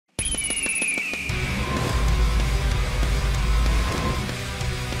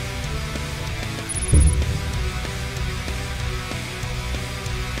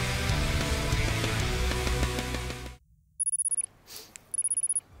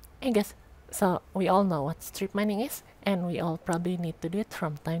Hey guys, so we all know what strip mining is, and we all probably need to do it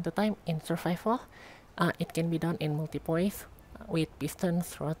from time to time in survival. It can be done in multiple ways with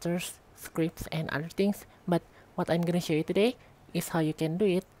pistons, rotors, scripts, and other things. But what I'm gonna show you today is how you can do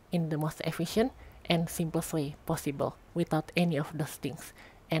it in the most efficient and simplest way possible without any of those things,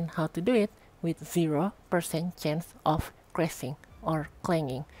 and how to do it with 0% chance of crashing or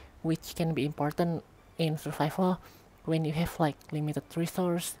clanging, which can be important in survival when you have like limited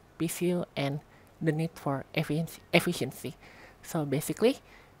resource, PCU, and the need for efficiency. So basically,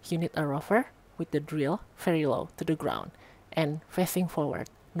 you need a rover with the drill very low to the ground and facing forward,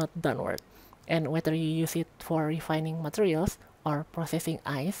 not downward. And whether you use it for refining materials or processing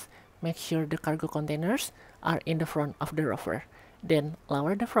ice, make sure the cargo containers are in the front of the rover. Then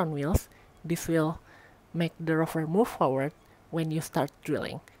lower the front wheels. This will make the rover move forward when you start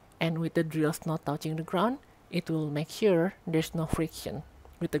drilling. And with the drills not touching the ground, it will make sure there's no friction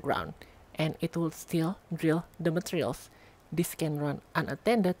with the ground, and it will still drill the materials. This can run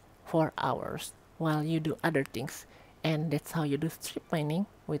unattended for hours while you do other things, and that's how you do strip mining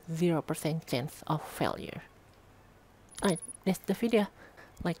with 0% chance of failure. Alright, that's the video.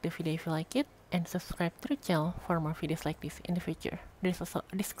 Like the video if you like it, and subscribe to the channel for more videos like this in the future. There's also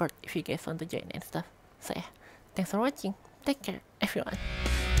a Discord if you guys want to join and stuff. So yeah, thanks for watching. Take care, everyone.